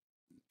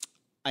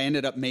I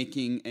ended up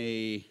making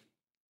a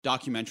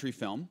documentary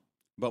film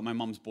about my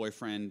mom's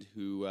boyfriend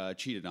who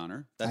cheated on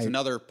her. That's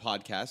another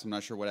podcast. I'm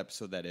not sure what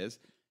episode that is.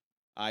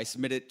 I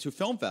submit it to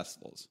film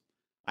festivals.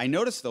 I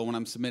noticed, though, when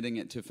I'm submitting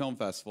it to film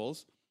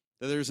festivals,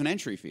 that there's an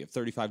entry fee of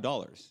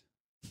 $35.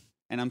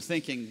 And I'm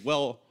thinking,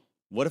 well,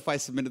 what if I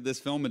submitted this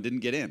film and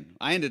didn't get in?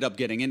 I ended up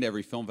getting into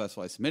every film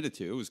festival I submitted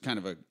to. It was kind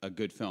of a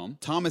good film.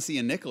 Thomas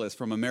Ian Nicholas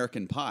from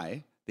American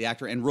Pie, the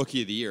actor and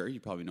Rookie of the Year, you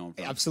probably know him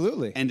from.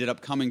 Absolutely. Ended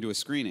up coming to a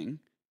screening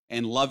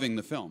and loving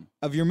the film.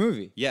 Of your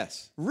movie?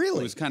 Yes. Really?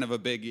 It was kind of a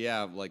big,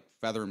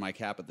 feather in my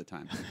cap at the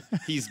time.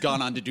 He's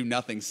gone on to do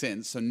nothing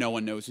since, so no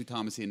one knows who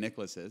Thomas Ian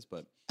Nicholas is.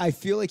 But I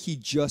feel like he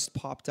just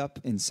popped up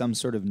in some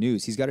sort of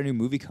news. He's got a new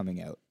movie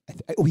coming out.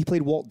 He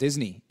played Walt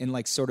Disney in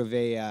like sort of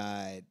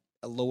a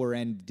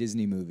lower-end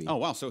Disney movie. Oh,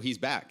 wow, so he's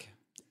back.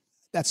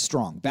 That's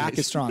strong. Back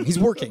is strong. He's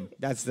working.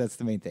 That's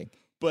the main thing.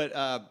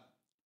 But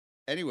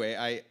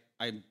anyway,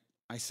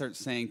 I start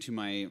saying to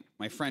my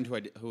friend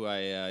who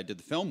I did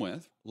the film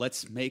with,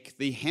 let's make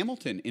the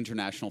Hamilton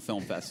International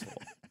Film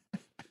Festival.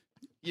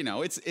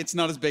 It's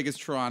not as big as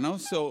Toronto,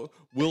 so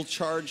we'll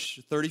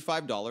charge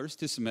 $35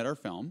 to submit our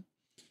film.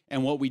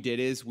 And what we did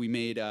is we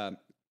made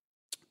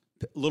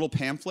little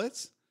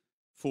pamphlets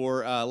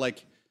for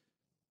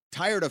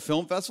tired of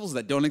film festivals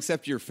that don't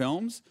accept your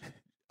films.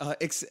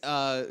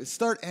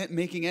 Start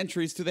making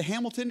entries to the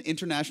Hamilton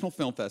International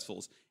Film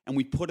Festivals, and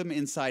we put them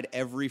inside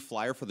every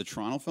flyer for the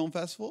Toronto Film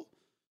Festival.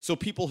 So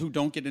people who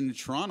don't get into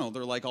Toronto,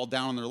 they're like all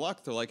down on their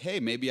luck. They're like, hey,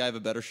 maybe I have a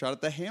better shot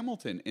at the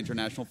Hamilton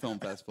International Film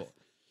Festival.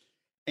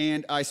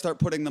 and I start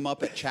putting them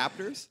up at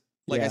chapters.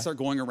 Like Yeah. I start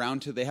going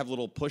around to, they have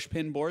little push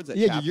pin boards at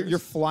Yeah, chapters. you're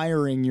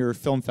flyering your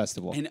film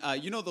festival. And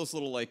you know those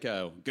little like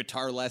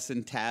guitar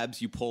lesson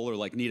tabs you pull or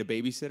like need a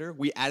babysitter?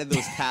 We added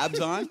those tabs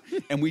on,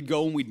 and we'd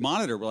go and we'd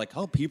monitor. We're like,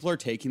 oh, people are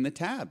taking the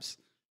tabs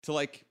to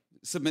like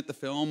submit the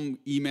film,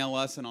 email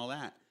us, and all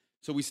that.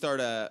 So we start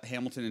a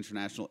Hamilton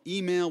International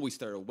email. We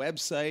start a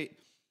website.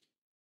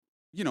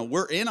 You know,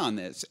 we're in on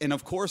this. And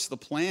of course, the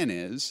plan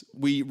is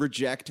we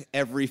reject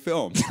every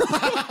film.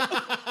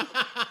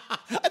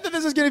 I thought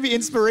this was going to be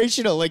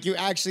inspirational. Like you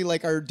actually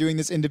like are doing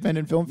this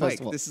independent film Mike,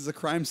 festival. this is a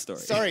crime story.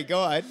 Sorry,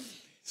 go ahead.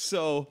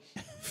 So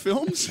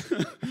films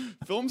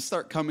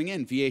start coming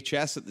in,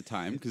 VHS at the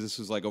time, because this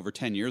was like over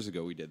 10 years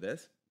ago we did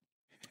this.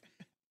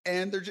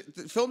 And the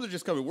films are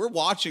just coming. We're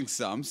watching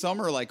some.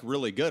 Some are like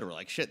really good. We're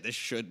like, shit, this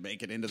should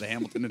make it into the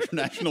Hamilton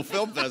International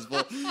Film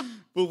Festival.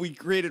 But we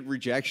created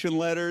rejection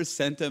letters,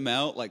 sent them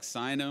out, like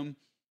sign them.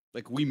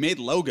 Like we made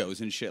logos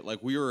and shit. Like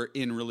we were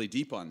in really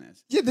deep on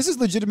this. Yeah, this is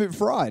legitimate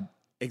fraud.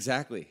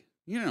 Exactly.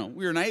 You know,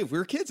 we were naive. We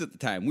were kids at the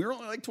time. We were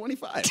only like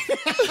 25.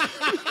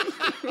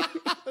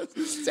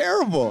 It's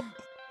terrible.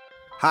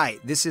 Hi,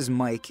 this is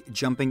Mike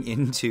jumping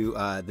into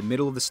the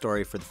middle of the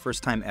story for the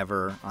first time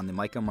ever on the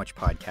Mike on Much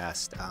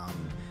podcast.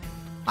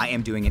 I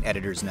am doing an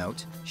editor's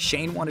note.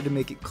 Shane wanted to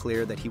make it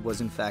clear that he was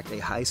in fact a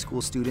high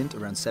school student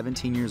around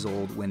 17 years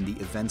old when the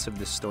events of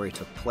this story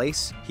took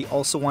place. He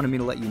also wanted me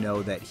to let you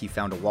know that he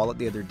found a wallet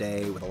the other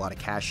day with a lot of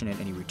cash in it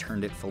and he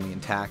returned it fully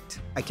intact.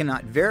 I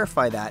cannot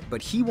verify that,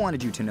 but he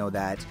wanted you to know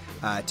that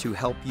to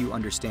help you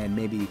understand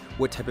maybe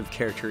what type of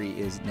character he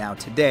is now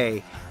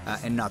today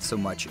and not so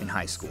much in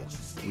high school.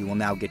 We will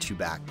now get you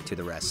back to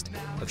the rest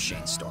of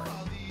Shane's story.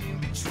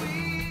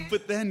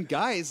 But then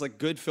guys, like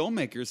good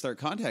filmmakers, start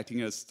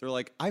contacting us. They're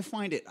like, I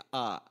find it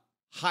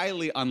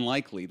highly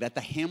unlikely that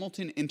the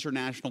Hamilton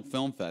International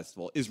Film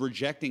Festival is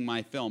rejecting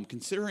my film,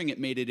 considering it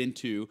made it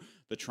into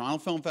the Toronto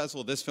Film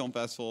Festival, this film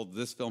festival,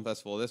 this film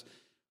festival, this.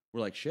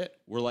 We're like, shit.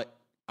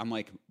 I'm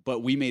like,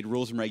 but we made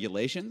rules and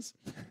regulations.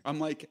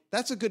 I'm like,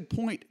 that's a good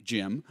point,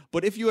 Jim.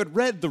 But if you had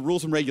read the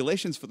rules and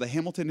regulations for the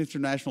Hamilton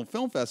International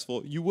Film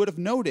Festival, you would have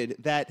noted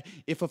that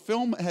if a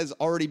film has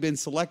already been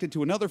selected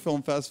to another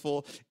film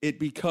festival, it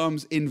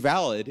becomes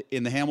invalid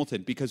in the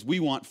Hamilton because we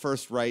want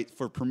first right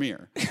for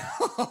premiere.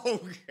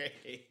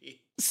 Okay.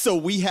 So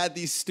we had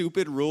these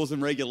stupid rules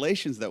and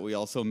regulations that we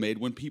also made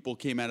when people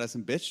came at us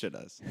and bitched at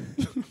us.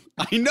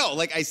 I know,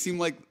 like I seem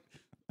like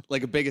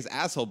a biggest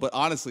asshole, but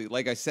honestly,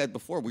 like I said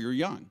before, we were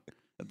young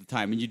at the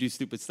time, and you do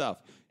stupid stuff,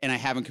 and I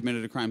haven't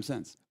committed a crime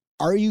since.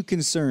 Are you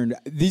concerned?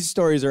 These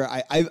stories are.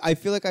 I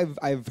feel like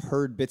I've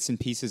heard bits and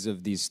pieces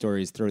of these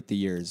stories throughout the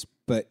years,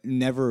 but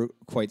never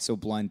quite so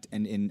blunt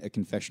and in a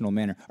confessional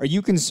manner. Are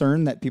you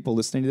concerned that people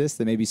listening to this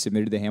that maybe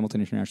submitted to the Hamilton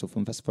International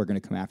Film Festival are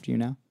going to come after you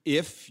now?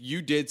 If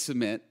you did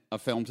submit a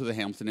film to the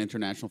Hamilton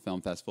International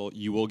Film Festival,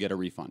 you will get a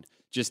refund.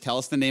 Just tell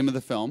us the name of the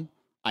film.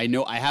 I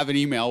know I have an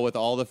email with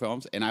all the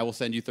films, and I will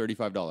send you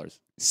 $35.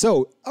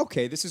 So,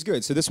 okay, this is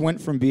good. So this went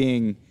from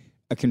being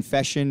a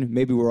confession,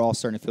 maybe we're all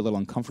starting to feel a little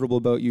uncomfortable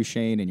about you,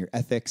 Shane, and your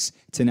ethics,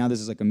 to now this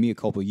is like a mea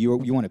culpa. You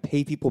want to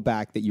pay people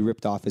back that you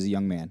ripped off as a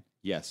young man.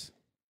 Yes.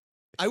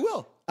 I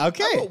will.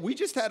 Okay. I will. We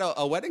just had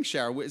a wedding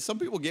shower. Some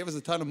people gave us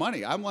a ton of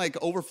money. I'm like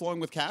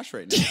overflowing with cash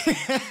right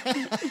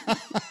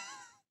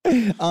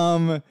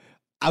now.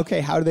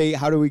 Okay, how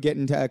do we get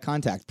into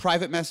contact?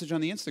 Private message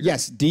on the Instagram.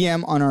 Yes,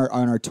 DM on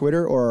our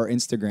Twitter or our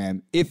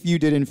Instagram if you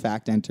did in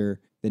fact enter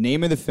the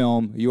name of the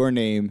film, your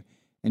name,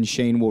 and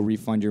Shane will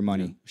refund your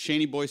money.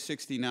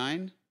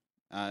 ShaneyBoy69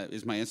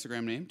 is my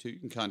Instagram name too. You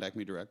can contact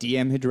me directly.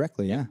 DM him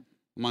directly, yeah.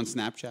 I'm on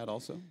Snapchat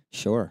also.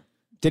 Sure.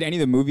 Did any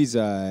of the movies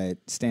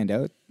stand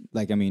out?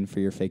 Like, I mean, for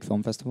your fake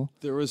film festival?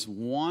 There was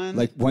one.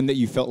 Like one that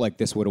you felt like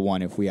this would have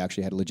won if we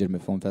actually had a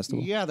legitimate film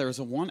festival? Yeah, there was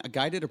a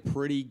guy did a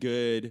pretty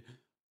good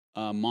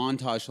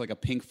montage for like a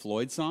Pink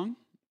Floyd song,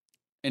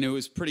 and it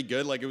was pretty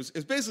good. Like it was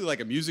basically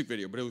like a music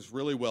video, but it was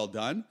really well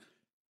done.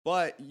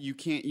 But you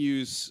can't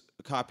use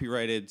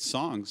copyrighted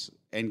songs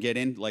and get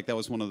in. Like that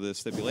was one of the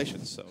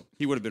stipulations, so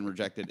he would have been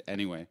rejected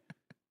anyway.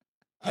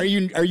 Are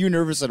you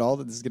nervous at all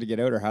that this is going to get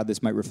out, or how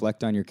this might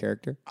reflect on your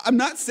character? I'm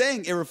not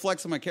saying it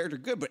reflects on my character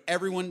good, but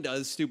everyone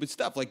does stupid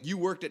stuff. Like you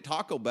worked at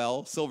Taco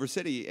Bell, Silver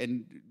City,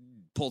 and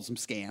pulled some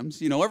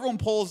scams. You know, everyone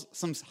pulls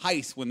some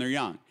heist when they're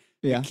young.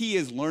 Yeah. The key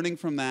is learning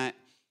from that,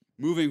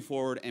 moving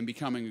forward, and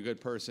becoming a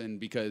good person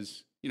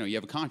because, you know, you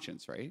have a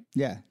conscience, right?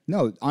 Yeah.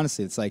 No,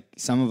 honestly, it's like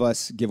some of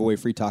us give away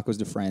free tacos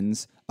to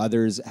friends.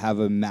 Others have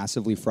a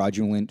massively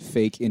fraudulent,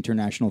 fake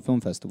international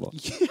film festival.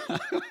 Yeah.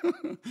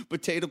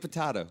 Potato.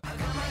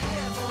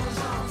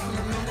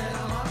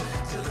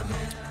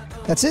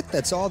 That's it.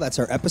 That's all. That's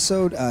our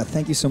episode.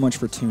 Thank you so much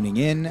for tuning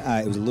in.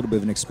 It was a little bit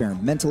of an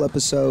experimental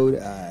episode,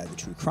 the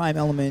true crime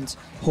element.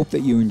 Hope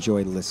that you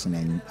enjoyed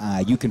listening.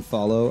 You can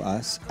follow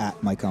us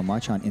at Mike on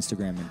Much on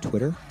Instagram and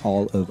Twitter.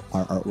 All of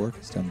our artwork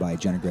is done by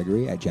Jenna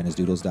Gregory at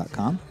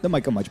jennasdoodles.com. The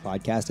Mike on Much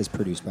podcast is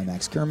produced by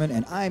Max Kerman,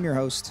 and I'm your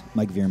host,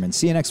 Mike Veerman.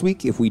 See you next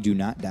week if we do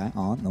not die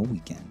on the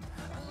weekend.